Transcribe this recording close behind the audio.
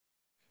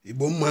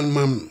Igbo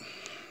man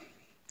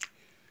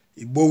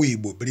Igbo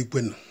Igbo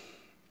brikwenu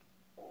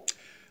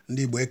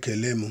ndị Igbo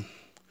ekele m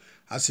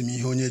asị m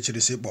ihe onye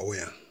chirisi kpọwa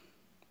ya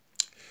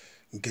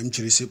nke m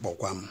chirisi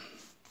kpọkwa m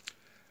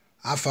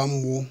afa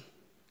m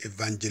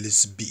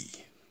Evangelist B.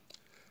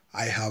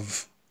 I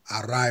have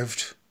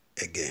arrived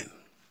again.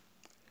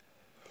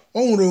 O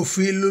nwere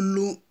ofu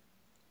ilulu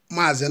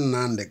Maazị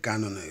Nnamdi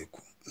Kanu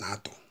na-ekwu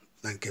na-atụ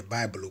na nke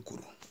Bible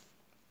kwuru.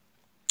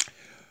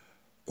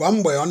 Kwa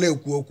mgbe ọ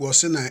na-ekwu okwu ọ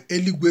sị na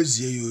eluigwe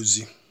zie ya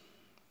ozi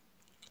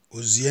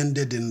ozie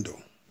ndị dị ndụ.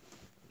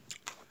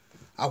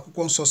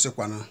 Akwụkwọ nsọ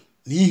sịkwana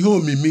na ihe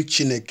omimi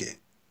Chineke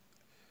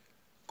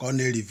ka ọ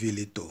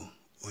na-erivilito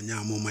onye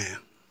amụma ya.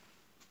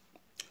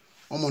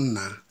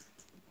 Ụmụnna,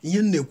 ihe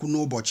m na-ekwu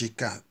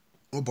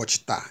n'ụbọchị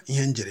taa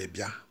ihe njere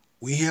bịa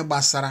bụ ihe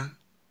gbasara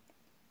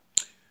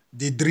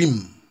the dream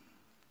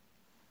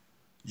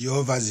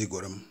Jehova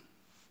zigoro m.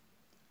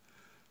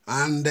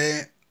 And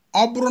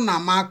ọ bụrụ na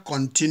ma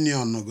continue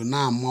ọnụgụ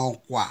na-ama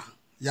ọkwa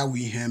ya wụ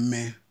ihe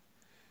mee,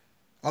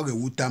 ọ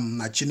ga-ewuta m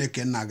na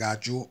Chineke nna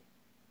ga-achụ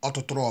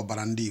ọtụtụrụ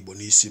ọbara ndị Igbo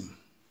n'isi m.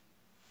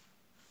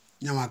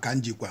 Ya maka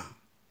njikwa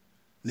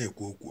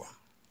na-ekwu okwu a.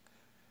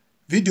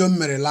 Vidio m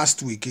mere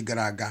last week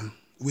gara aga,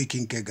 week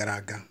nke gara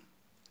aga,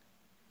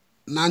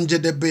 na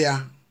njedebe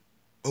ya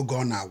oge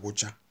ọ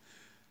na-agwụcha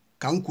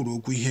ka m kwuru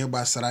okwu ihe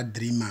gbasara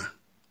dream a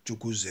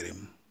Chukwu zere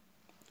m.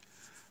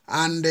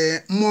 And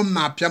mmụọ m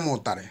na-apịa m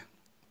ụtarị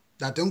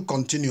that m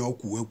continue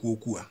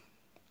okwu a.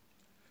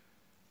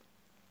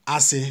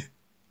 Asị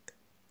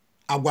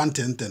agwa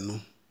ntị ntị nụ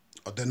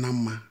ọ dị na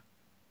mma,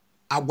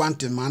 agwa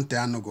ntị ma ntị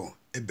anụgo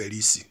ebere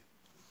isi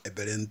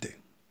ebere ntị.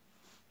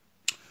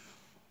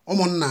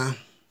 Ụmụnna,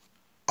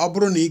 ọ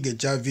bụrụ na ị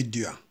ga-echa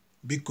vidio a,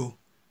 biko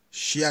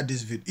share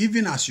this video.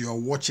 Even as you are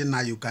watching now,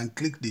 you can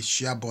click the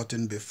share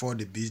button before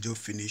the video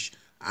finish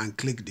and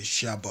click the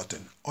share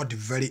button. All the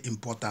very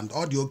important,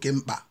 all the oke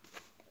mkpa.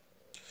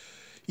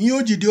 Ihe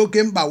o ji dị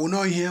oke mkpa wụ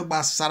na ihe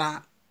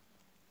gbasara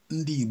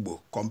ndị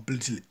Igbo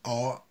completely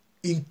or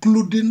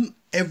including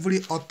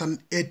every other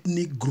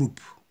ethnic group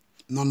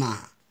nọ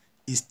na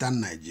Eastern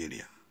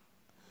Nigeria.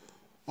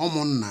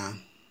 Ụmụnna,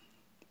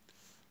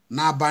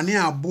 n'abalị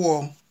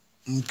abụọ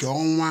nke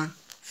ọnwa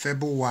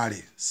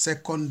February,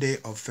 2nd day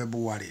of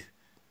February,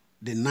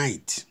 the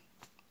night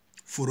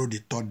follow the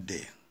 3rd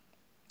day,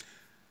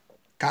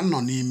 ka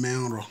nọ n'ime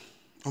nrọ.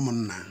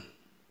 Ụmụnna,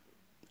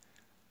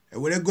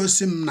 ewere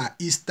gosi m na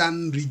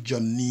Eastern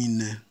region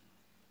niile,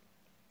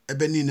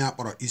 ebe niile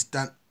akpọrọ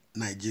Eastern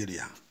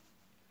Nigeria,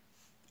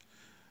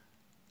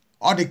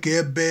 ọ dị ka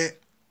ebe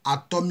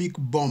atomic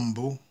bomb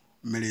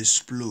mere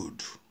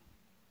explode.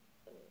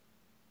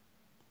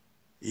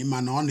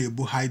 Ịma na ọ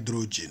na-ebu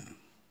hydrogen,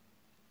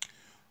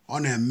 ọ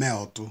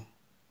na-emelt,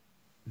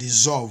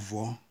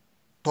 dissolve,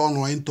 turn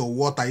into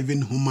water,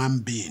 even human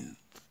being.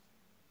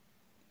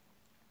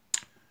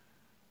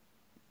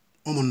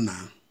 Ụmụnna,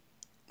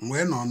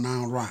 wee nọ na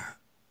nrọ a,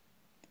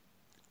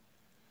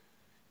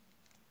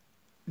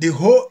 the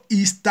whole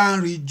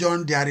Eastern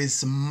region, there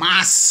is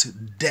mass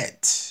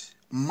death,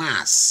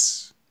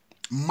 mass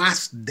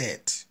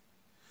death.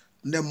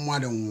 Ndị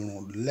mmadụ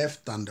nwụrụ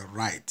left and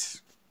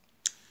right.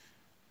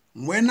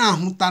 Mgbe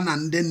na-ahụta na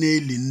ndị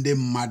na-eli ndị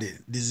mmadụ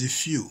dịzi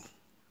few,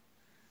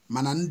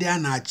 mana ndị a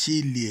na-achị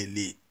ili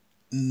eli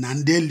na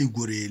ndị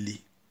eligworo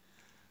eli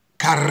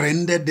karịrị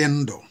ndị dị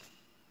ndụ.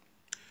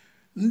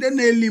 Ndị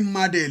na-eli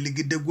mmadụ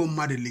eligidegwo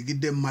mmadụ,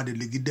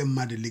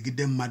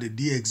 ligide mmadụ,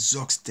 dị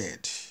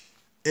exhausted.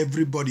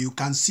 Everybody, you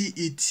can see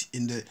it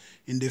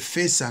in the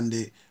face and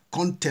the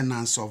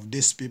countenance of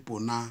these people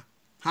now.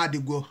 How they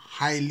go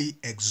highly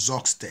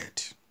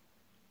exhausted.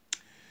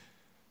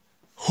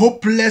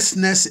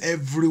 Hopelessness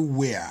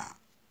everywhere.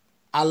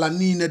 Ala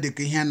niile dị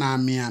ka ihe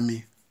na-amị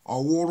amị.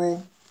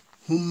 Ọwụrụ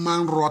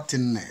human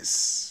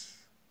rottenness.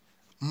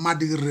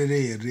 Mmadụ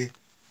rere ere.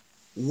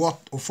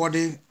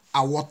 Ụfọdụ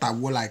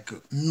awọtagwo like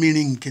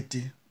mmiri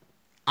nkịtị.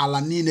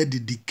 Ala niile dị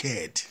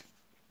decayed.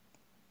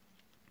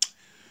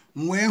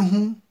 Nwee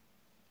hụ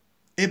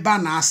ebe a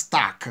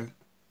na-stack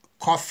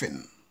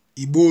coffin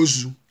Igbo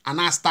ozu, a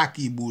na-stack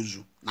Igbo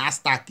ozu,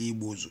 na-stack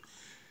Igbo ozu.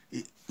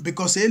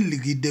 Because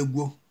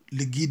eligidegwo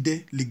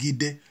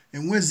ligide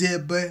enwezi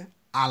ebe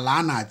ala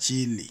a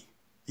na-achị ili.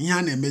 Ihe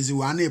a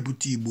na-emeziwa, a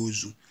na-ebute Igbo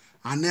ozu,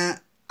 a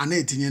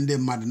na-etinye ndị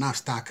mmadụ na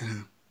stack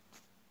ha.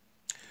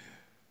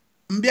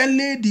 Mbịa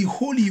lee the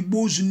whole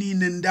Igbo ozu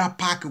niile ndị a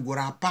park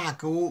gwara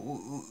park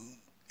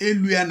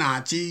elu ya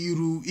na-achị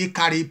iru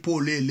ịkarị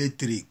pole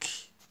eletrik.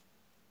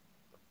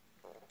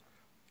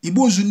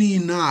 Igbo ozu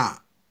niile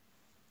a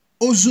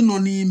ozu nọ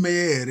n'ime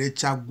ya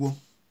erechagwo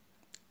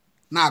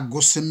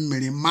na-agụsị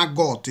mmiri,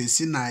 maggot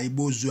esi na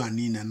Igbo ozu a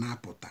niile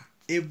na-apụta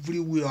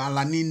everywhere.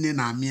 Ala niile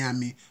na-amị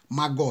amị,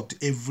 maggot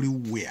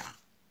everywhere.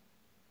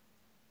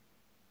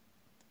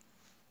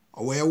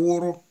 O wee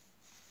wụrụ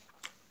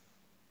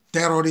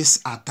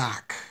terrorist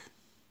attack,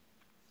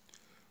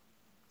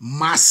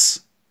 mass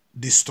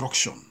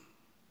destruction,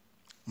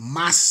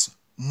 mass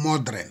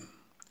murdering.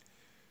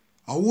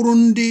 O wụrụ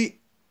ndị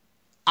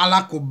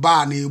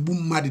Alakụba na-egbu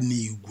mmadụ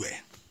n'igwe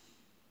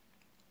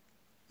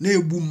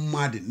na-egbu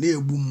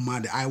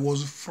mmadụ. I was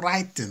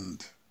frightened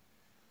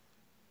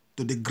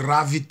to the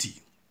gravity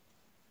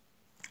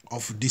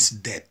of this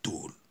death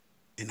toll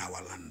in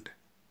our land.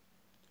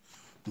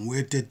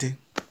 Wee tete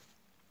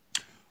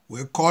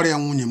wee kọrịa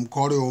nwunye m,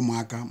 kọrịa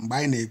ụmụaka mgbe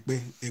anyị na-ekpe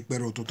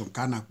ekpere ụtụtụ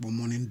nke a na-akpọ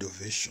morning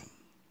devotion.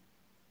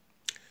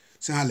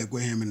 Si ha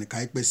lekwe ihe mere ka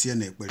anyị kpesie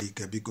na ekpere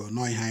ike, biko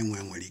nọ ihe anyị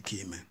nwere ike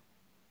ime.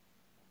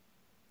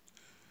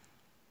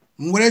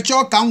 M were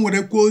chọọ ka m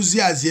were kwa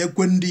ozi azi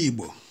ekwe ndị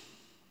Igbo.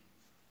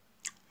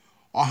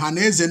 Ọha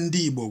na eze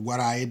ndị Igbo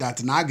gwara anyị that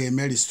na a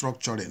ga-eme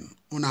restructuring.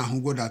 Unu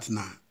ahụgo that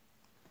na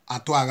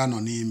atụ agha nọ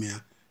n'ime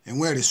ya,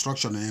 enwe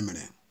restructuring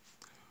emere.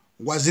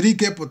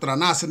 Wazirike pụtara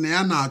na asị na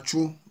ya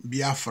na-achụ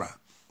Biafra.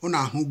 Unu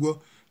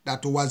ahụgo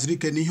that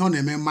Wazirike n'ihe ọ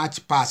na-eme march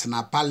pass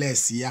na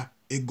palace ya,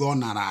 ego ọ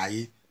nara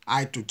anyị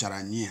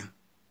tụchara nye ya.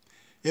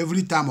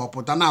 Every time ọ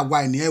pụta na agwa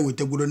anyị na ya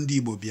ewetegwuru ndị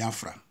Igbo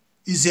Biafra.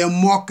 Ize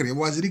mockery.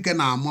 Wazirike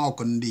na-ama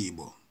ọkụ ndị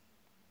Igbo.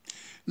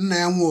 Nna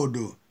ya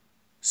Nwodo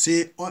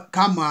si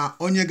kama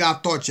onye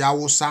ga-atọchi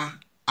Awụsa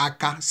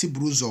aka si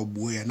buru ụzọ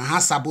gbuo ya, na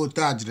ha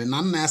sabotajiri,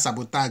 na nna ya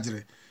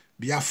sabotajiri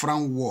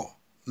Biafran war,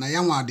 na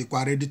ya nwa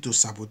dịkwa ready to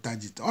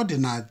sabotage it. Ọ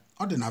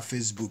dị na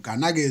Facebook,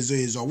 anaghị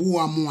ezo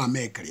ọwụwa mụnwa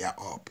mekere ya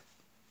up.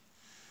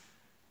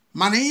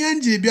 Mana ihe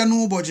nji bịa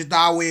n'ụbọchị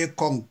taa wee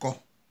kọ nkọ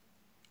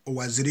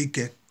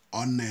Wazirike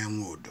Nna ya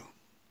Nwodo.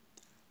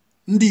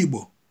 Ndị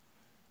Igbo,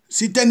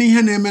 site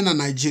n'ihe na-eme na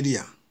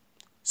Nigeria,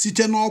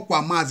 site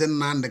n'ọkwa Maazị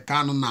Nnamdi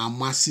Kanu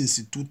na-ama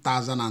since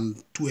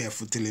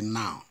 2012 till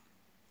now,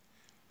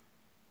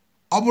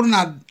 ọ bụrụ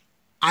na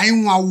anyị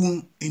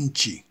nwawu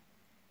nchi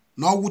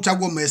na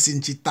ọgwụchagwo mesi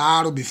nchi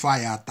taarụ bifo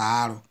ya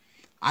taarụ,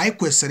 anyị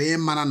kwesịrị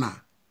ịmara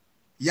na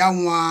ya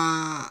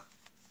nwa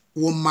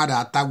wụ mmadụ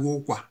atagwo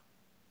ụkwa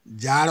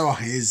jara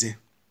ọha eze,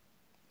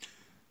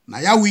 na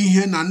ya wụ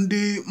ihe na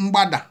ndị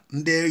mgbada,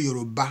 ndị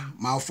Yoruba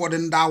ma ụfọdụ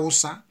ndị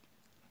Awụsa,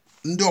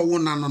 ndị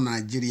ọwụna nọ na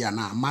Nigeria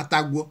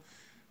na-amatagwo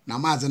na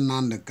Maazị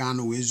Nnamdi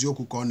Kanu wee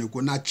eziokwu ka ọ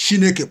na-ekwu na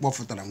Chineke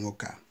kpọfụtara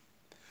nwoke a.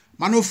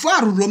 Mana ofu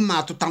arụrụ m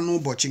na-atụta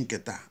n'ụbọchị nke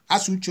taa,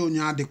 asụ uche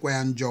onye adịkwa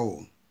ya njọ.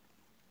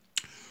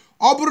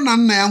 Ọ bụrụ na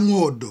Nna ya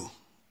Nwodo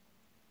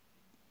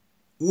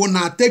wụ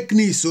na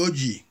tekniks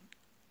oji,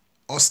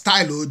 o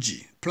style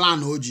oji,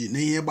 plan oji na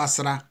ihe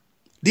gbasara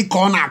dịka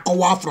ọ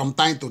na-akọwa from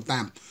time to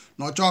time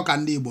na ọ chọọ ka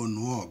ndị Igbo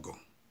nụọ ọgụ.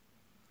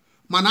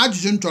 Mana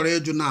ajụjụ m chọrọ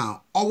ịjụ na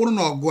ọ bụrụ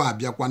na ọgụ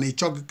abịakwa na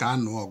ịchọghị ka a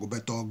nụọ ọgụ,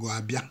 beta ọgụ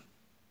abịa,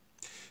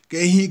 ka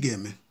ihe ị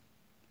ga-eme?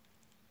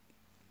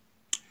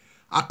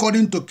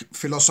 According to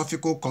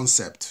philosophical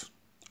concept,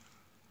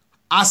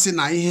 a sị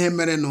na ihe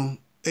mere na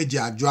eji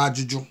ajụ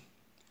ajụjụ,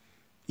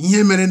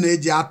 ihe mere na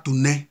eji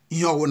atụne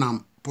ihe ọwụna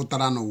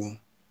pụtara n'ụwa,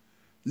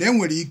 na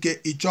enwere ike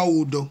ịchọ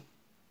udo,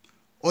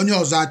 onye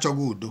ọzọ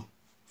achọghị udo.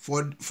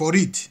 For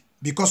it,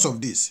 because of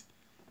this,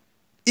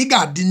 ị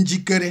ga-adị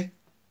njikere.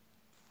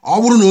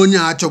 Ọ bụrụ na onye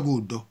achọghị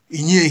udo,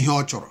 inye ihe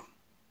ọ chọrọ.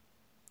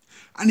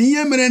 And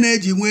ihe mere na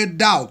eji nwee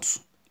doubt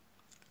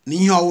na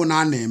ihe ọwụna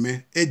a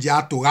na-eme, eji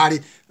atụgharị.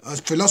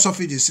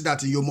 Philosophy ji si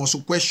that you must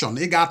question.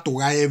 Ị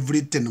ga-atụgharị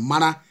everything,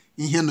 mara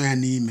ihe nọ ya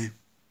n'ime.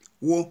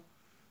 Wo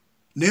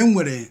na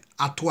enwere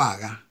atụ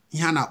agha,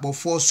 ihe a na-akpọ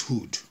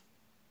falsehood.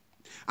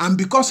 And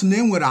because na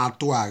enwere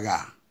atụ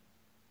agha,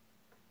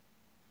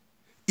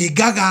 ị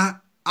gaghị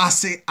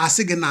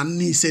asị gị na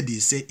nne ise dị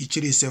ise,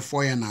 ichiri ise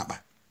fọ ya n'akpa.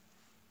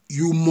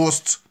 You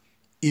must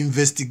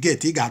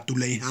investigate. Ị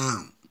ga-atụle ihe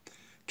ahụ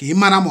ka ị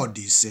mara ma ọ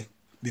dị ise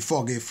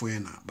before gị fọ ya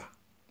n'akpa.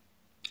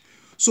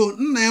 So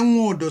Nna ya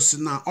Nwodo si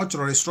na ọ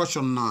chọrọ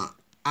restructuring na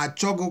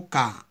achọghị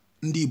ka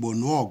ndị Igbo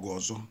nụọ ọgụ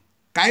ọzọ.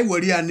 Ka anyị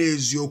were ya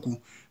n'eziokwu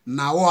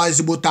na ọ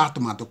ezigbote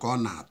atụmatụ ka ọ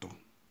na-atụ.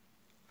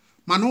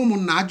 Mana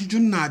ụmụnna, ajụjụ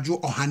na-ajụ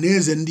ọha na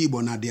eze ndị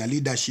Igbo na their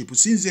leadership,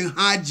 since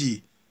ha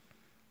ji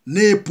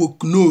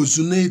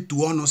na-epoknozu na-etu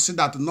ọnụ si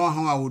that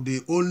n'ọha wụ the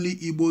only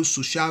Igbo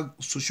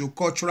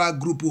socio-cultural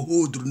group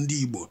hold ndị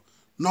Igbo,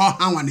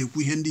 n'ọha nwa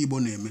na-ekwu ihe ndị Igbo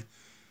na-eme.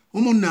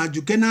 Ụmụnna,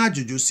 ajụke na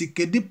ajụjụ si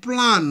kedu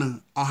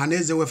plan ọha na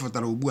eze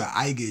wepụtara ugbu a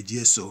anyị ga-eji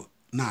eso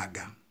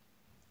na-aga?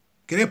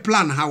 Kere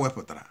plan ha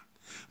wepụtara?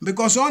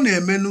 Because ọ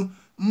na-emenụ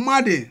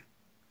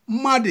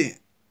mmadụ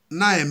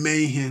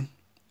na-eme ihe,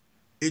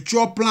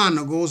 ịchụọ plan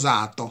gị ụzọ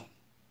atọ: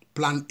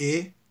 plan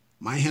A,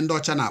 ma ihe ndị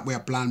ọcha na-akpọ ya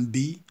plan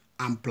B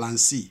and plan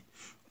C.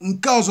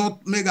 Nke ọzọ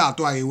mega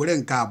atọ a iwere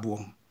nke abụọ,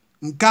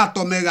 nke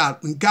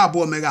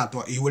abụọ mega atọ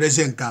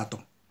iwerezie nke atọ.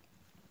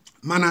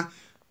 Mana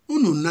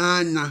unu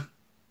n'anya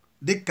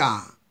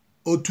dịka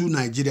otu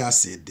Nigeria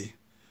si dị,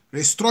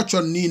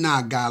 restructuring niile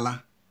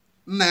agaala.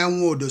 Nna ya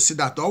Nwodo si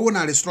that ọ wụ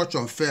na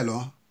restructuring fail,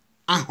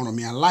 ahụrụ m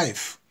ya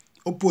live,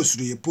 o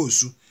posturu ya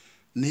postu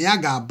na ya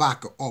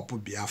ga-back up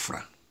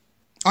Biafra.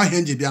 Ọ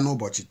ihe nji bịa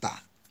n'ụbọchị taa.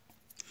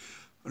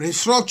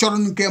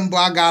 Restructuring nke mbụ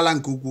agaala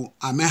nke ukwu,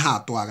 ame ha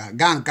atụ agha.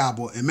 Gaa nke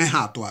abụọ, eme ha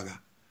atụ agha.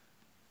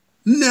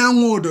 Nna ya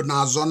Nwodo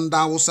na-azọ ndị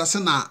Awụsa sị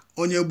na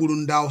onye gburu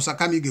ndị Awụsa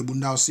kama ị ga-egbu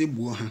ndị Awụsa,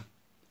 igbuo ha.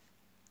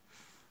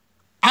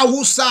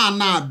 Awụsa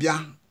na-abịa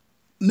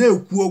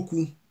na-ekwu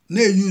okwu,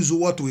 na-use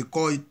what we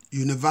call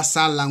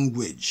universal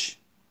language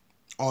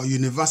or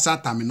universal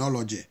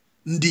terminology.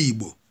 Ndị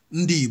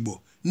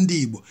Igbo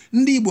NDIGBO.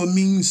 NDIGBO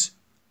means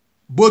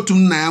both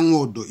nna ya nwe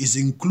odo is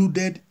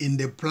included in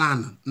the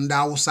plan ndị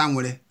Hausa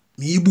nwere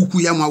ma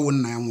igbukwu ya nwawo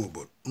nna ya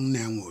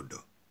nwe odo.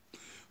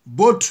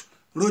 Both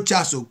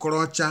Rochas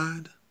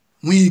Okorocha,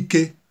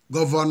 Wike,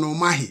 Governor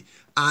Mahi,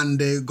 and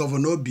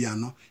Governor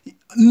Obiano,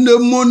 the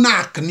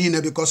monarch nine,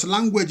 because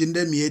language in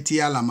the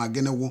mieti ala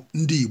magenewo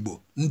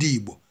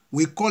NDIGBO.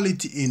 We call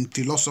it in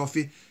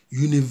philosophy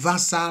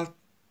universal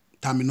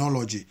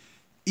terminology.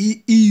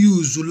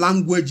 Use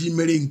language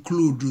may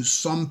include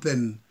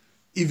something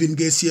even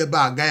gesi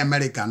eba guy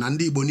America na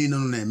NDIGBO nino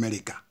na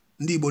America,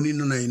 NDIGBO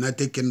nino na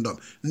United Kingdom,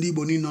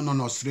 NDIGBO nino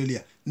na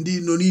Australia,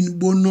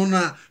 NDIGBO nino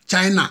na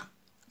China.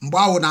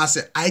 Mbawo na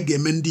say I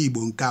game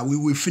NDIGBO nka, we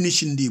will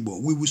finish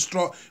NDIGBO,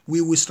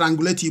 we will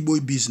strangulate Igbo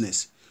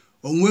business.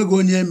 Onwego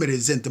onye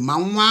represent ma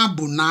nwa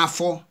bụ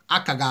n'afọ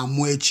aka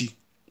ga-amụ echi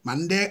ma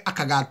ndị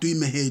aka ga-atụ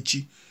ime ha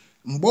echi.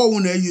 Mgbe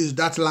na use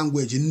that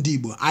language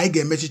NDIGBO, I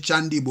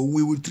ga-emechicha NDIGBO,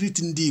 we will treat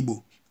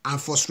NDIGBO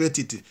and frustrate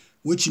it,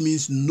 which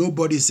means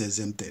nobody is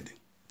exempted.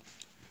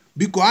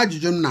 Biko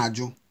ajụjụ m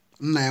na-ajụ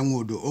nna ya nwe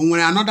odo, o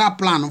nwere another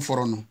plan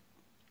fọrọnụ?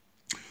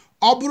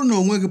 Ọ bụrụ na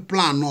o nweghị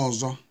plan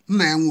ọzọ,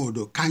 nna ya nwe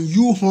odo, can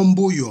you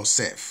humble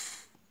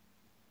yourself?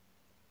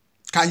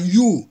 Can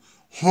you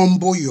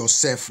humble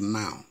yourself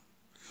now?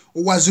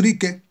 Ụwa zuru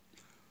ike.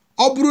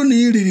 Ọ bụrụ na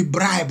ị riri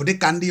bribe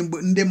dịka ndị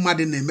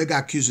mmadụ na-emega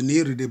accuse na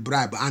ị riri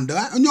bribe, and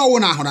onye ọwụ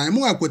na ahụrụ anyị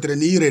mụ kwetere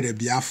na ị rere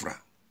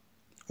Biafra.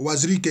 Ụwa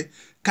zuru ike.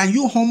 Can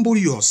you humble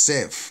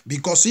yourself?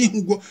 Because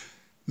ịhụgo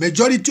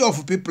majority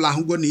of people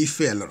ahụgo na ị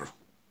failed.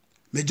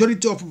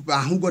 Majority of people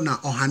ahụgo na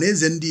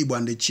ọhaneze NDIGBO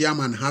and the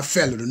chairman ha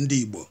failed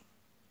NDIGBO.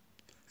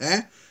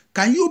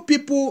 Can you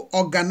people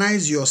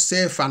organize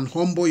yourself and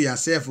humble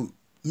yourself?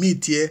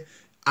 Meet here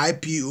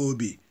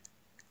IPOB.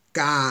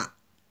 Ka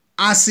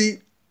asị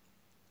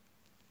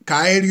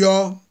ka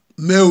erio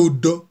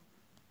meudo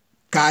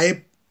ka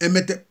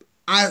emete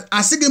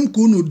asị gị m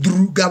ka unu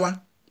duru gawa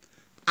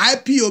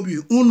IPOB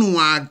unu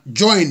a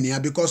join ya,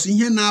 because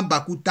ihe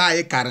na-abakwute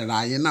anyị karịrị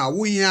anyị na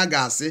ọwụ ihe a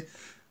ga-asị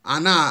a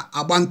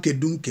na-agba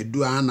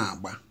nkedu a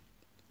na-agba.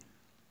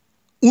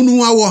 Unu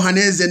nwawo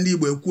ọhaneze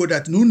NDIGBO ekwuo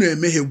that na unu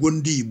emeghegwo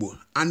NDIGBO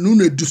and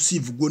unu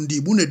educeive gwo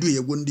NDIGBO, unu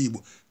eduhiegwo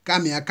NDIGBO.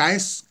 Kama ya ka anyị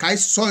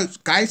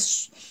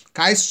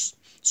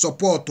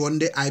support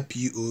ndị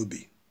IPOB.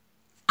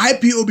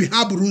 IPOB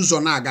ha buru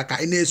ụzọ na-aga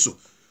ka ị na-eso.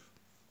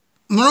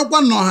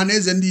 Nọrọkwa na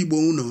ọhaneze NDIGBO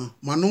unu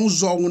mana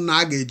ụzọ ọnwụ na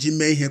a ga-eji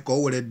mee ihe ka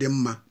o were dị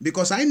mma,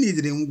 because anyị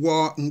nidiri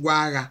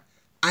ngwa agha,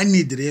 anyị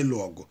nidiri ịlụ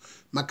ọgụ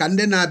maka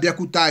ndị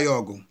na-abịakwute anyị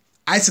ọgụ.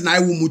 Anyị sị na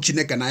anyị ụmụ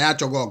Chineke na ya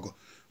achọghị ọgụ,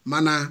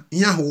 mana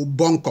ihe ahụ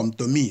bonkom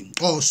to me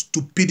or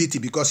stupidity,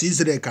 because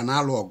Israel ka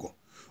na-alụ ọgụ,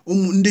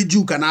 ndị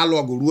Jew ka na-alụ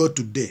ọgụ ruo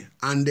today,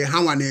 and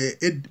ha nwa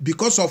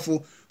because of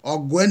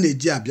ọgụ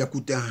na-eji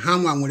abịakwute ha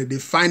nwa nwere the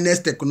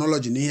finest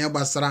technology n'ihe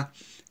gbasara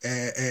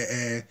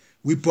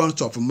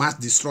weapons of mass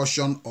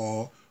destruction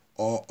or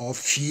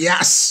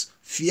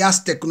fierce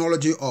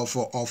technology of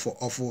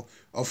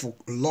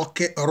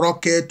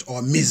rocket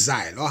or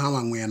missile. Or ha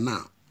nwa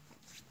now.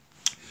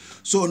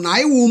 So na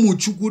iwu ụmụ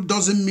Chukwu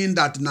doesn't mean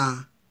that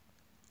na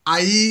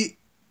anyị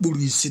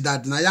kpuru isi,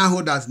 that na ya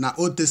hụ that na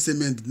Old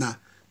Testament na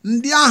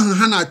ndị ahụ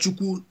ha na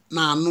Chukwu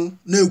na-anụ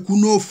na-ekwu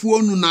n'ofu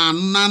onu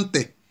na-anụ na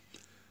ntị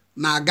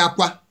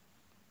na-agakwa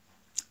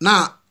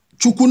na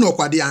Chukwu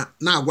nọkwado ya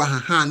na-agwa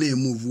ha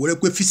na-emove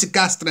werekwe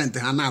physical strength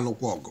ha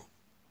na-alụkwa ọgụ.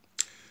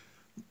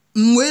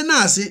 Mgbe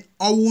na-asị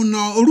ọwụ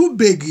na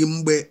orubeghị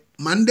mgbe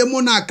ma ndị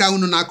mụ na-aka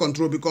unu na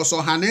control, because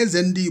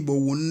ọhaneze NDIGBO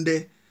wu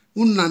ndị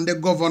unu na ndị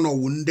gọvanọ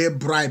wu ndị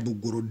bribe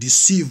gwuru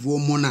deceive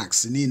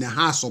monarchs niile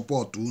ha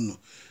support unu.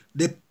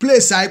 The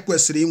place anyị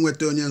kwesịrị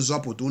inweta onye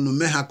nzọpụta unu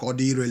mee ha ka ọ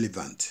dị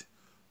irrelevant.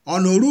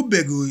 Ọ na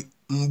orubeghị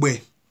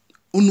mgbe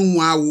unu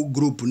nwawu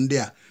group ndị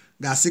a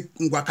ga-asị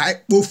ngwa ka anyị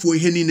kpofuo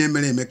ihe niile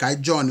mere eme ka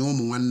anyị join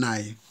ụmụ nwanne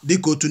anyị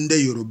dịka otu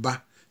ndị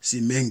Yoruba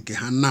si mee nke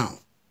ha now.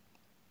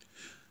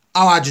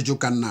 Awa ajụjụ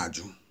ka nna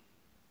ajụ,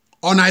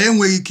 ọ na ya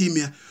enweghị ike ime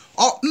ya?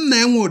 Nna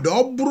enwe odo,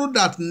 ọ bụrụ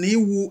that na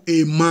iwu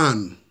a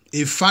man,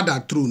 a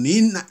father true,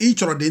 na ị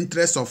chọrọ the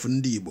interest of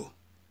NDIGBO,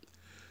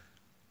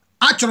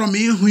 achọrọ m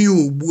ịhụ ya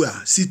ugbu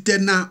a site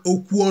na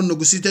okwu ọnụ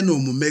gị, site na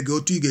omume gị,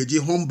 otu ị ga-eji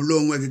humble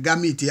onwe gị ga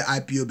meet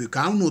IPOB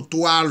ka unu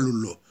tụọ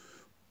alụlụ.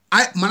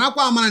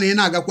 Marakwa amara na ị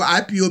na-agakwa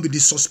IPOB dị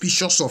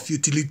suspicious of you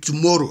till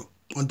tomorrow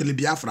until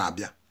Biafra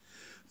abịa.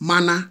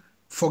 Mana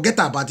forget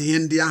about ihe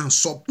ndị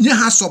ahụ, nye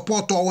ha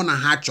support ọwụ na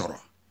ha chọrọ.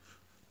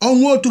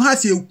 Ọnwụ otu ha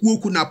si ekwu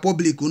okwu na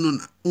public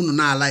unu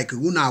na-alike,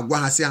 unu agwa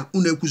ha sị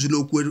unu ekwuzila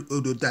okwu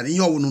odotara ihe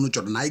ọwụ unu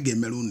chọrọ na anyị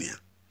ga-emere unu ya.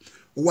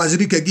 Ụwa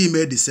ziri ike gị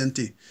mee the same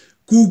thing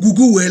ka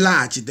ugugu wee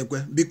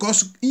laghachitekwe,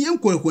 because ihe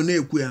nkwerekwe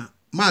na-ekwu ya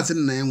Maazị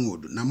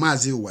Nnaemwodo na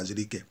Maazị Ụwa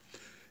ziri ike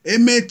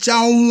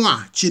emechaa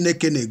nwa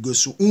Chineke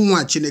na-egosi,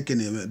 nwa Chineke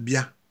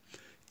na-bịa,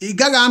 ị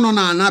gaghị anọ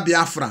na ana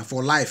Biafra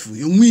for life,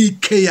 enwe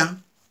ike ya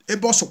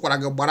ebe ọ sụkwara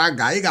gị gbara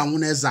ga, ị ga-anwụ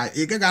n'eze,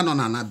 ị gaghị anọ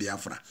na ana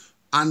Biafra,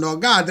 and ọ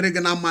ga-adịrị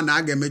gị na mma na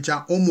a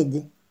ga-emecha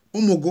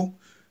ụmụgụ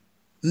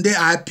ndị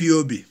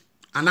IPOB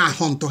a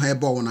na-ahụ ntụ ha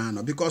ebe ọwụ na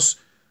anọ, because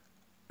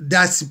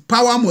that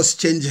power must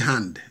change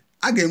hand.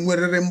 a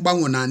ga-enwerịrị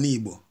mgbanwe n'ala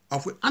Igbo.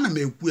 Ana m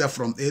ekwu ya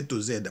from A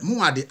to Z.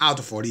 Mụnwa dị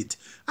out for it.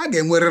 A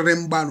ga-enwerịrị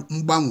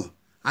mgbanwe.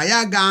 Anyị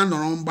agaghị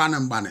anọrọ mgbanị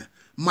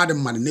mmadụ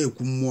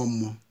na-ekwu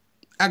mmụọ.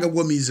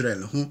 Agagwo m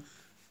Israel hụ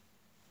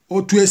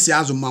otu esi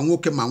azụ ma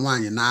nwoke ma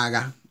nwaanyị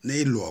n'agha na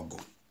ịlụ ọgụ.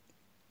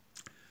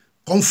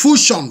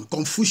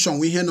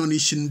 Confusion ihe nọ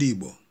n'isi ndị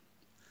Igbo.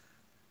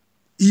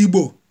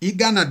 Igbo,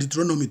 ịga na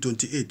Deuteronomy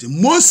 28,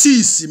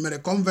 Moses mere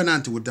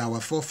covenant with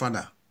our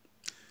forefather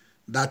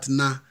that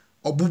na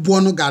ọbụbụ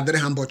ọnụ ga-adịrị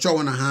ha mbọchị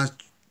ọbụla ha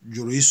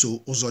jụrụ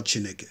iso ụzọ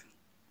Chineke.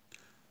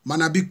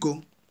 Mana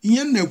biko,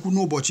 ihe m na-ekwu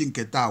n'ụbọchị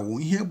nke taa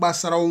wụ ihe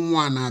gbasara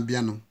ọnwa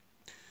na-abịanụ.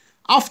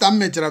 After m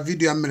mechara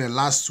video m mere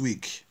last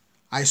week,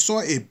 I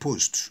saw a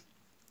post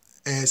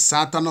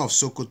Satan of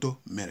Sokoto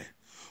mere.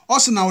 Ọ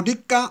sị na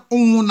ụdịka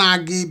ụnwụ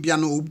na-aga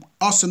ịbịanụ,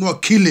 ọ sị na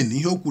killing,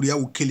 ihe o kwuru ya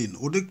wụ killing,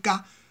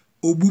 ụdịka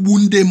ogbugbu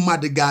ndị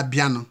mmadụ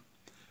ga-abịanụ.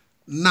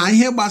 Na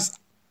ihe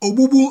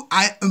ogbugbu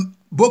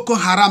Boko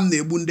Haram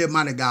na-egbu ndị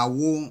mmadụ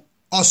ga-awụ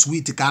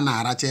ọswit ka a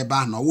na-aracha ebe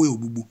ahụ na ọwụ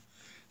ogbugbu.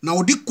 Na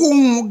ụdịka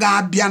ụnwụ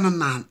ga-abịanụ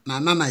na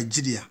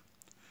Naịjirịa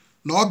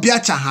na ọ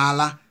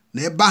bịachaghala na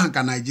ebe ahụ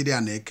ka Naịjirịa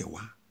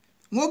na-ekewa.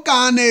 Nwoke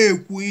a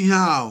na-ekwu ihe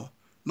ahụ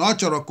na ọ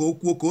chọrọ ka o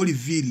kwuo ka o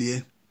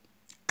rivilie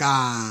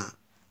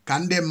ka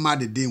ndị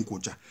mmadụ dị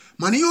nkwụcha.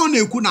 Mana ihe ọ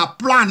na-ekwu na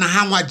plan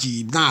ha nwa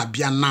ji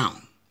na-abịa now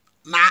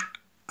na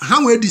ha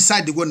nwee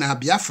decide go na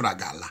Biafra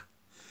gala,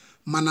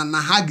 mana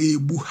na ha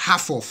ga-egbu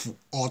half of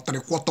or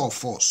 3/4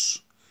 of us.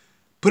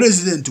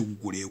 President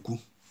kwukwuru ekwu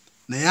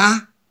na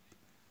ya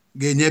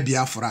ga-enye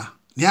Biafra,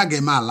 na ya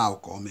ga-eme ala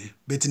ka o mee,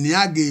 but na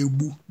ya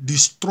ga-egbu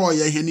destroy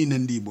ya ihe niile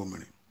ndị Igbo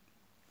mere.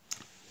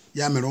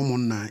 Ya mere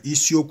ụmụnna,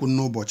 isiokwu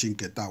n'ụbọchị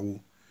nke taa wụ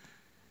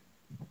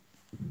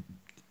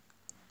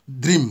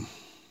dream.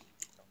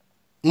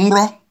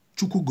 Nrọ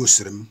Chukwu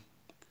gosiri m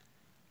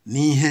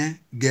n'ihe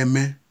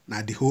ga-eme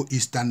na the whole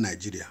Eastern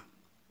Nigeria.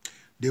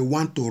 They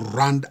want to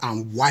run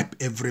and wipe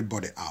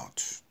everybody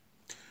out.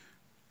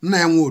 Nna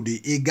ya nwodi,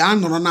 ị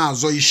ga-anọrọ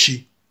n'azọ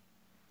isi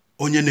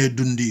onye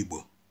na-edu ndị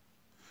Igbo,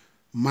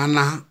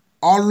 mana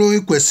ọlụ ị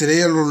kwesịrị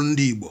ịlụrụ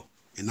ndị Igbo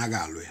ị naghị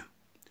alụ ya.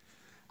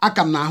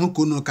 Aka m na-ahụ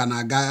ka unu ka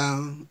na-aga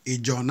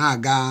Ijo,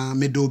 na-aga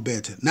Middle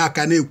Belt,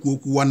 na-aka na-ekwu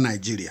okwu one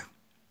Nigeria.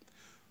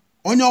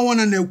 Onye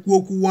ọwụna na-ekwu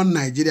okwu one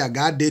Nigeria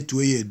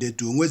ga-adetuo ya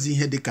edetu, onwezi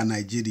ihe dịka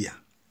Nigeria.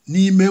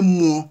 N'ime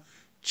mmụọ,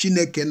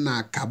 Chineke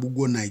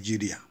na-akagbugo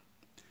Nigeria.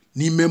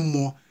 N'ime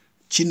mmụọ,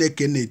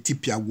 Chineke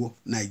na-etipịagwo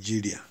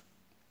Nigeria.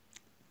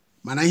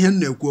 Mana ihe m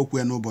na-ekwu okwu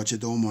ya n'ụbọchị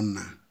taa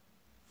ụmụnna,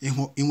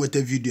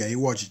 inweta vidio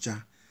iwe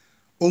ọchịcha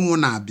ụmụ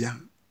na-abịa.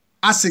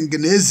 Asị gị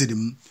na eziri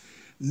m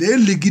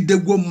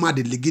na-eligidegwo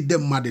mmadụ, ligide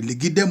mmadụ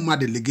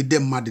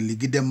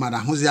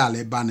ahụzi ala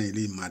ebe a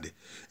na-eli mmadụ.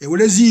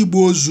 Ewerezi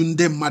igbo ozu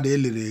ndị mmadụ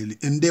eliri,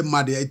 ndị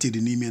mmadụ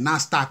etiri n'ime na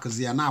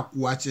stakzi ya,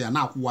 na-akwụwachi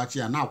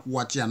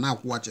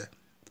ya.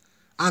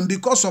 And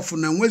because of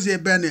na nwezi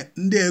ebe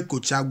ndị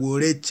ekochagwo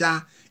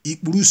recha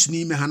ikpuru si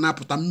n'ime ha,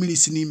 na-apụta mmiri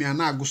si n'ime ha,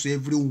 na-agụsọ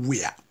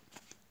everywhere.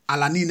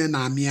 Ala niile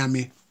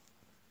na-amị.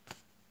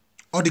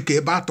 Ọ dị ka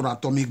ebe a tụrụ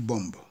atomic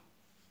bomb.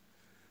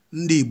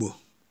 Ndị Igbo,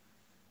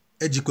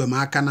 ejikwe m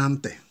aka na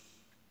ntị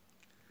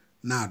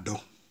na-adọ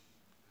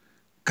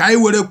ka anyị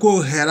werekwa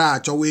ohere a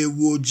chọwa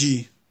ewu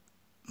ojii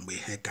mgbe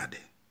ihe ka dị.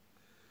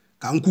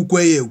 Ka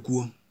nkwukwe ya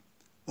ekwuo,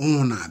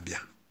 ụnwụ na-abịa.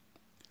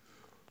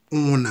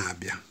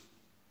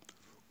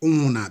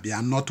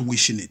 I'm not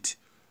wishing it.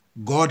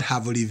 God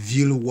have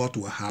revealed what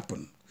will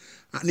happen.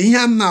 And ihe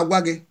a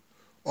na-agwa gị,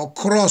 ọ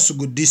cross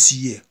go this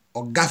year,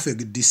 ọ gafe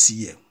gị this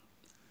year.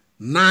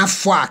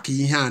 N'afọ a ka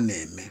ihe a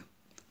na-eme,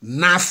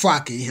 n'afọ a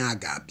ka ihe a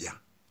ga-abịa.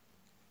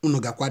 Unu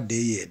gakwa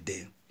dee ya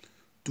ede.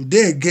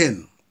 Today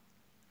again,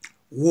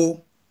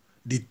 wo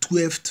the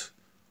 12th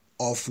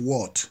of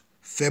what?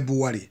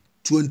 February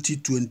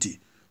 2020.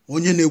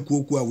 Onye na-ekwu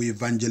okwu a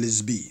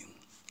Evangelist B.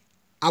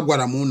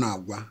 Agwara m unu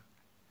agwa.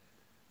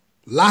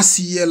 Last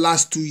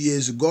 2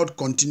 years, God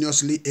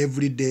continuously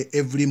every day,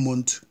 every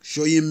month,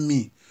 showing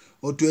me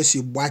otu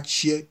esi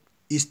gbachie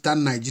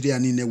Eastern Nigeria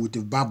niile with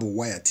a barbed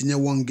wire. Tinye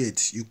one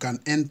gate. You can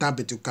enter,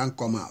 but you can't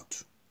come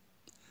out.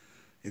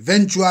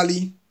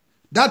 Eventually,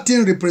 that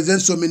thing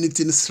represents so many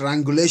things: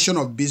 strangulation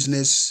of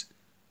business,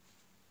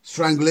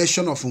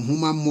 strangulation of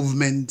human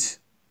movement,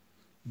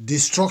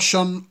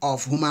 destruction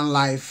of human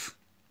life.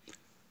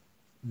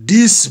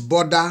 This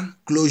border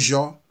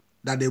closure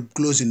that they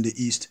close in the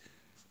East,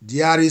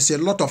 there is a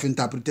lot of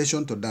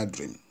interpretation to that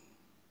dream.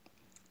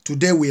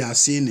 Today we are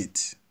seeing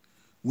it.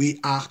 We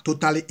are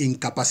totally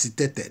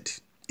incapacitated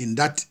in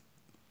that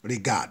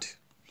regard.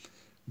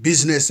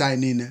 Business I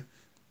mean,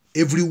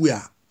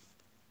 everywhere.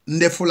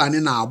 Ndị Fulani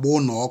na-agba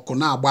ụlọ ọkụ,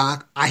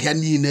 na-agba ahịa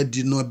niile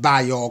dị n'ebe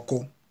anyị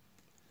ọkụ.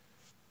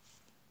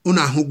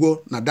 Unu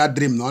ahụgo na that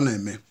dream na ọ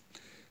na-eme.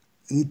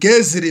 Nke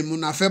eziri m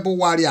na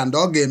February and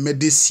ọ ga-eme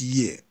this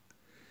year.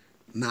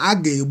 Na a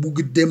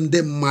ga-egbugide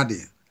ndị mmadụ,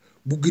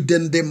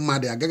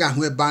 agaghị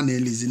ahụ ebe a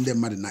na-elizi ndị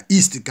mmadụ na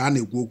East ka a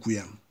na-ekwu okwu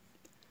ya.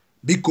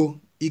 Biko,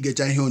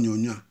 igecha ihe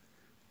onyonyo a,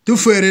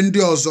 tụfuere ndị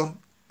ọzọ.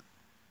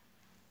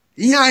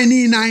 Ihe anyị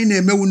niile anyị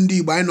na-emewu ndị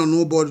Igbo, anyị nọ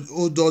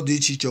n'ụzọ dị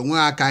iche iche, onwe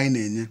aka anyị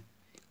na-enye.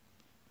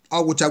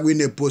 ọgwụchagwa ị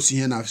na-epost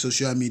ihe na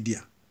social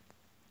media.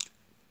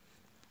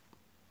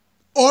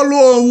 Ọlụ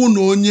owu na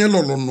onye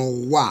lụrụ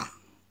n'ụwa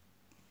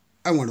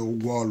enwere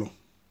ụgwọ ọlụ.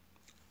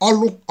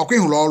 Ọlụ ọkwa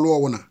ịhụrụ ọlụ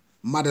owu na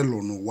mmadụ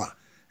lụrụ n'ụwa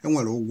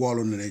enwere ụgwọ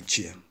ọlụ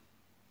na-echi ya.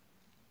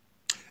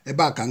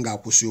 Ebe a ka m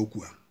ga-akwụsị okwu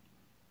a.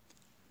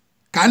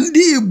 Ka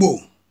ndị Igbo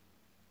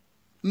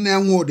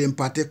na-enwe ụdị in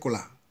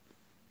particular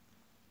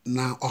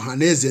na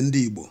ọhaneze ndị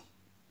Igbo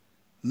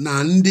na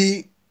ndị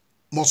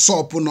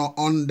mọsọpụ nọ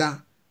under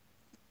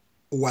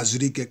ụwa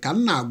zuru ike, ka m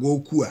na-agwa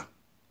okwu a,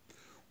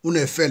 unu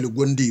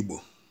efelugwo ndị Igbo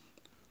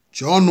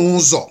chi ọnụ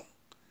ụzọ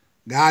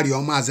ga-arịọ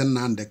Maazị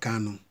Nnamdi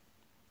Kanu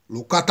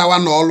lụkọtawa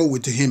n'ọlụ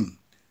with him,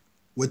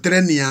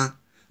 wetere na ya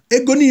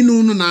ego niile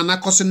unu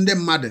na-anakọsị ndị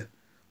mmadụ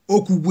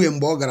okwugwe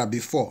mgbe ọ gara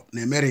before na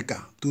America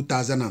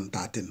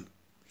 2013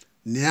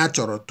 na ya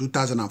chọrọ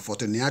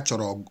 2014 na ya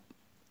chọrọ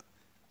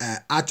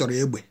achọrọ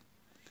egbe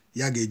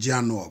ya ga-eji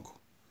anụ ọgụ.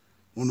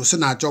 Unu sị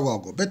na achọghị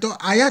ọgụ, beto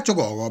anyị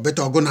achọghị ọgụ,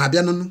 beto ọgụ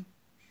na-abịa nụnụ.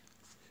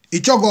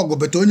 Ịchọghị ọgụ,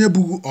 beto onye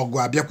bụ ọgụ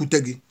abịakwute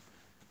gị.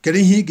 Kedu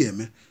ihe ị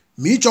ga-eme?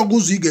 Ma ịchọghị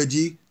ụzọ ị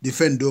ga-eji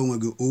defend onwe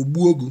gị,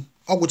 ogbuo ogu,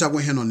 ọ gwụchagwa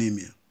ihe nọ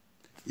n'ime ya.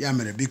 Ya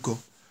mere biko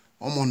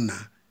ụmụnna,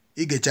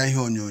 igecha ihe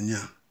onyonyo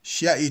a,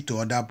 share it to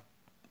other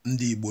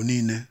ndị Igbo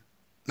niile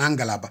na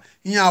ngalaba.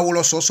 Ihe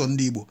awụlọ sọsọ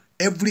ndị Igbo,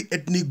 every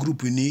ethnic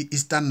group in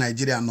Eastern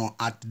Nigeria nọ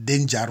at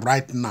danger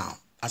right now.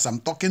 As I'm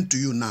talking to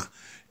you now,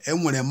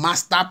 enwere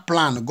master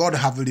plan, God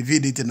have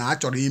revealed it, na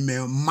achọrọ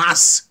ime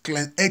mass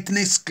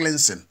ethnic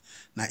cleansing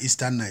na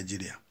Eastern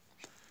Nigeria.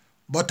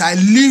 But I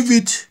leave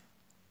it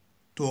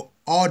to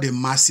all the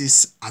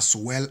masses as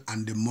well,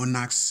 and the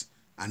monarchs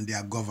and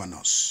their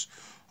governors.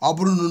 Ọ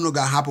bụrụ na unu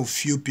ga-ahapụ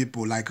few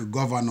people like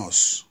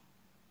governors.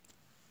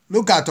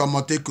 Look at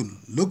Omotekun,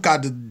 look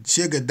at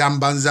Shege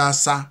Dambanza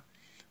Sa,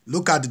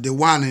 look at the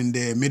one in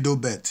the middle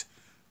belt.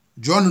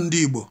 Jụọ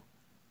ndị Igbo,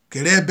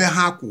 kere ebe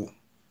ha kwụ,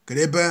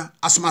 kere ebe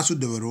asụmasụ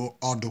dewere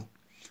ọdụ.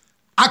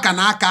 Aka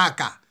na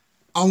aka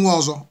ọnwa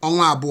ọzọ,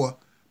 ọnwa abụọ,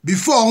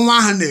 before ọnwa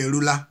ahụ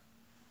na-erula,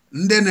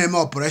 ndị na-eme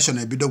operation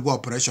ebidogwa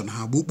operation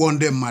ha gbukpọ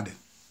ndị mmadụ.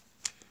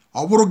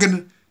 Ọ bụrụ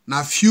gịnị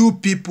na few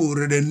people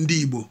rere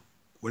ndị Igbo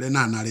were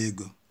na-anara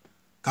ego.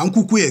 Ka m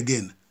kwukwu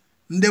again,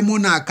 ndị mụ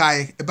na-aka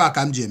anyị ebe a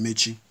ka m ji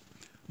emechi,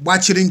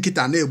 gbachiri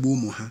nkịta na-egbu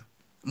ụmụ ha.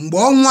 Mgbe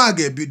ọnwa a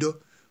ga-ebido,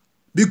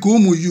 biko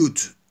ụmụ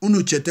youth,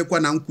 unu chetakwa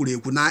na m kwuru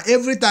ekwu na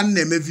every time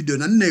na-eme video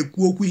na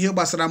na-ekwu okwu ihe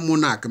gbasara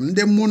monarch.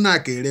 Ndị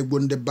monarch eregwo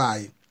ndị be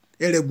anyị,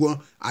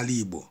 eregwo ala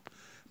Igbo.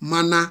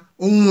 Mana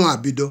ụmụ a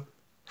bido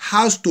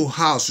house to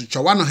house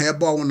chọwanụ ha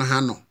ebe ọnwụ na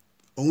ha nọ.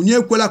 Onye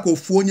ekwela ka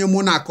ofu onye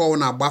monarch ọnwụ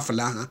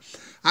na-agbafela ha,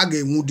 a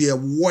ga-enwudi ya,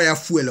 wụọ ya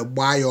fuel,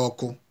 gbaa ya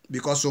ọkụ,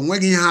 because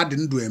onweghị ihe ha dị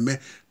ndụ eme,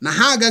 na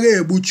ha agaghị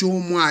egbuchi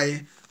ụmụ anyị.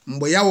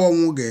 Mgbe ya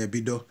ọnwụ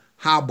ga-ebido,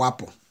 ha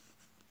gbapụ.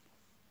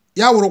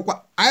 Ya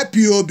wụrụkwa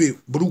IPOB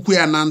burukwu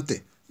ya na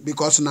ntị,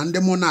 because na ndị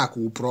monarch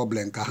wụ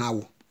problem ka ha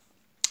wụ,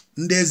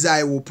 ndị eze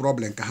anyị wụ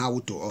problem ka ha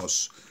wụ to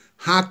us.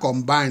 Ha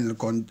combine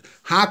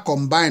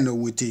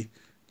with the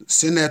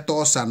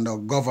senators and the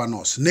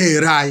governors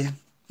na-ere anyị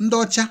ndị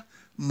ọcha.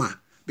 Ma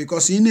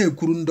because ị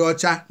na-ekwuru ndị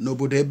ọcha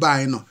n'obodo ebe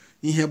anyị nọ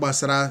ihe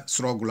gbasara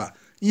struggle a,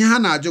 ihe ha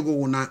na-ajụ gị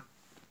wụ na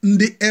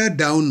ndị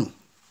elder unu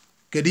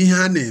kedu ihe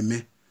ha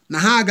na-eme, na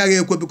ha agaghị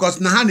ekwe because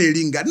na ha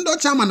na-eri ngarị. Ndị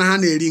ọcha ma na ha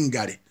na-eri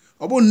ngarị.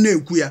 Ọ bụrụ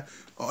na-ekwu ya,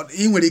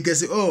 ị nwere ike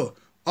sị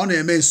ọ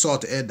na-eme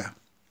insult elder.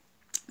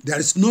 There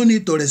is no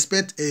need to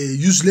respect a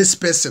useless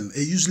person,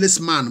 a useless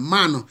man.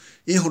 Man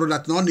ị hụrụ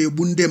that na ọ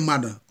na-egbu ndị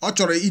mmadụ, ọ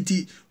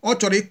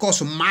chọrọ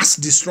ịkọs mass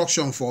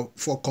destruction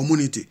for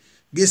community.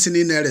 Gịsị na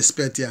ị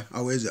na-respect ya.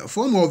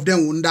 Some of them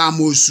wụ ndị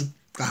amoosu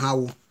ka ha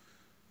wụ.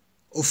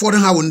 Ụfọdụ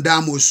ha wụ ndị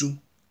amoosu,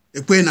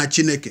 ekwe na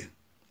Chineke.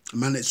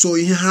 Mana so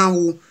ihe ha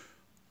wụ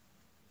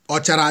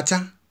ọchara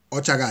acha,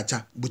 ọchaghị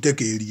acha, bute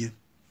ka erie.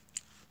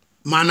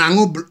 Mana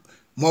aṅụ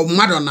ma ọ bụ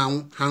mmadụ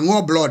na-anwụ, ha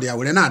ṅụọ blood ya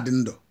were na-adị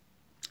ndụ.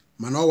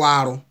 Mana ọ wa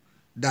arụ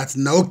that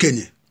na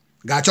okenye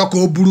ga-achọ ka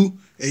o buru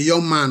a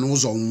young man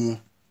ụzọ nwụọ.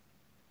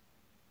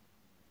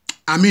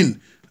 I mean,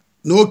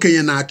 na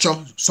okenye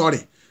na-achọ,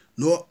 sorry,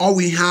 na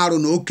ọwụ ihe arụ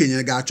na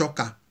okenye ga-achọ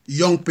ka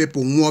young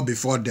people nwụọ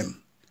before them.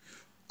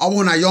 Ọ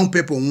bụrụ na young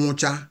people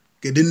nwụcha,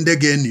 kedu ndị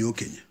ga-eni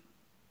okenye?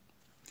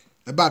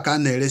 Ebe a ka a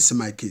na-eresi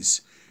my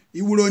case.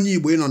 Iwuru onye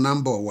Igbo ịnọ na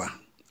mba ụwa,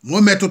 ma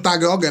o metụta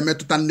gị, ọ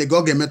ga-emetụta nne gị,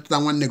 ọ ga-emetụta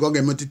nwanne gị, ọ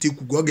ga-emetụta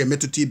ikwu gị, ọ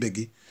ga-emetụta ibe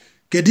gị.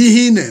 Kedu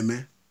ihe ị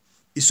na-eme?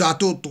 Iso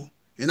atụ ụtụ,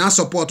 ị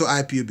na-asọpọtụ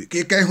IPOB. Ka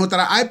ị ka ị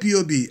hụtara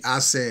IPOB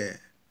as a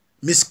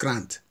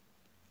miscreant,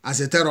 as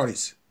a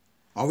terrorist.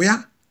 Ọ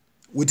ya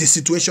with the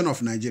situation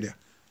of Nigeria.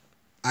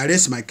 I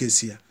raise my case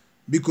here.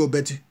 Biko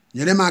beti,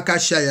 nyere m aka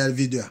share ya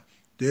video a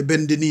to ebe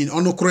ndị niile,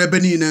 ọnụ kụrụ ebe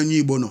niile onye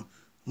Igbo nọ,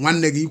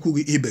 nwanne gị, ikwu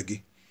gị, ibe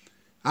gị.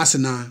 A sị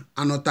na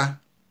anụta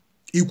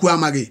ikwu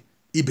amaghị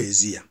ibe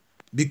ezi ya.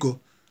 Biko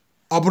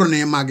ọ bụrụ na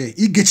ị maghị,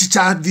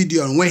 igechicha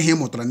video nwe ihe ị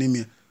mụtara n'ime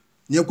ya,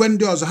 nyekwe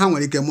ndị ọzọ, ha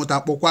nwere ike mụta,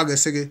 kpọkwa gị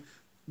sị gị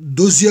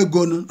dozie ego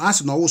onu. A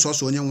sị na ọwụ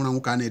sọsọ onye nwụrụ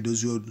anwụ ka a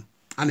na-edozi onu,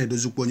 a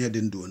na-edozikwa onye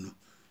dị ndụ onu.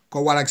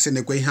 Kọwara gị sị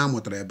na-ekwe ihe a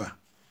mụtara ebe a.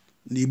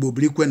 Na Igbo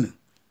birikwenu,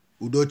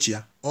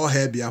 udochia,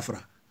 ọha Biafra,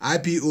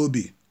 IPOB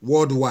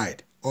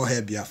worldwide,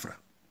 ọha Biafra.